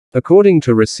According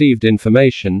to received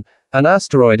information, an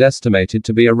asteroid estimated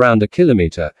to be around a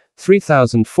kilometer,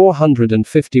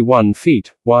 3,451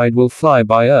 feet, wide will fly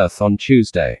by Earth on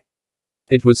Tuesday.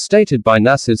 It was stated by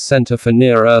NASA's Center for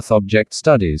Near-Earth Object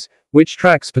Studies, which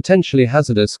tracks potentially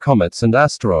hazardous comets and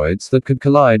asteroids that could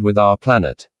collide with our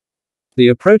planet. The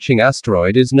approaching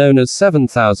asteroid is known as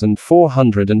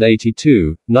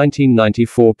 7482,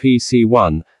 1994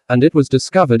 PC1, and it was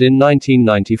discovered in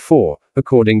 1994,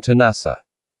 according to NASA.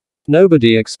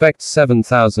 Nobody expects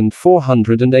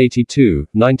 7482,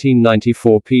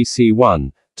 1994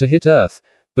 PC1, to hit Earth,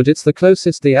 but it's the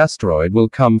closest the asteroid will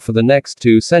come for the next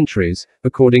 2 centuries,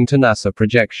 according to NASA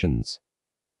projections.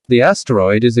 The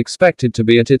asteroid is expected to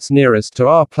be at its nearest to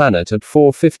our planet at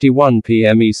 4:51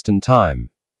 p.m. Eastern Time.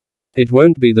 It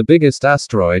won't be the biggest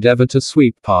asteroid ever to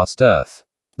sweep past Earth.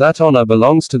 That honor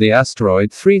belongs to the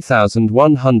asteroid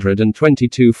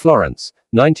 3122 Florence,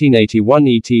 1981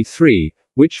 ET3,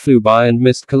 which flew by and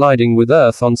missed colliding with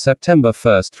Earth on September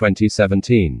 1,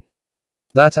 2017.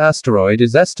 That asteroid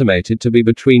is estimated to be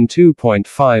between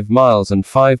 2.5 miles and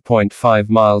 5.5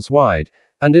 miles wide,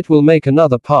 and it will make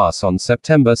another pass on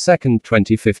September 2,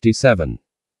 2057.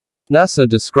 NASA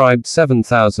described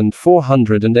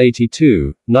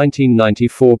 7482,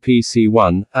 1994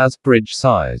 PC1, as bridge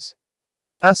size.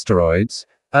 Asteroids,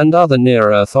 and other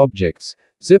near-Earth objects,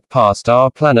 zip past our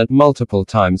planet multiple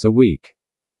times a week.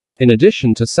 In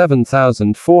addition to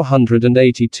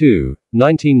 7482,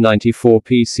 1994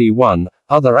 PC1,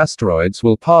 other asteroids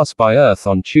will pass by Earth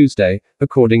on Tuesday,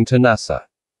 according to NASA.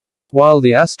 While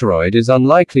the asteroid is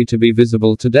unlikely to be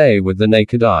visible today with the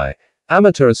naked eye,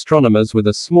 amateur astronomers with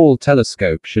a small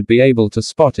telescope should be able to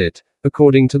spot it,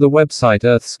 according to the website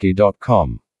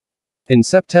earthsky.com. In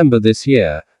September this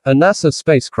year, a NASA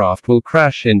spacecraft will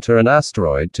crash into an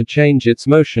asteroid to change its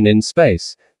motion in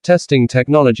space, testing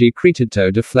technology created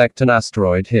to deflect an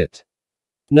asteroid hit.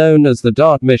 Known as the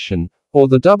DART mission, or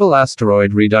the Double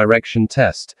Asteroid Redirection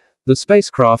Test, the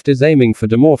spacecraft is aiming for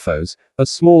Dimorphos, a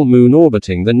small moon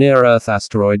orbiting the near-Earth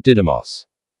asteroid Didymos.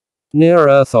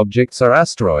 Near-Earth objects are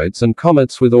asteroids and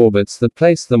comets with orbits that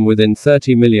place them within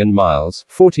 30 million miles,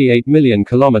 48 million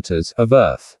kilometers, of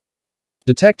Earth.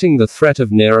 Detecting the threat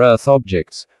of near-Earth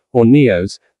objects, or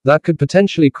NEOs, that could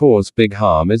potentially cause big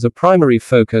harm is a primary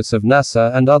focus of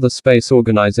NASA and other space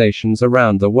organizations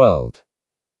around the world.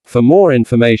 For more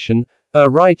information,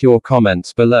 write your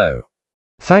comments below.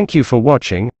 Thank you for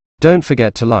watching. Don't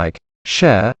forget to like,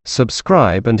 share,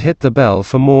 subscribe and hit the bell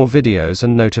for more videos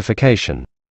and notification.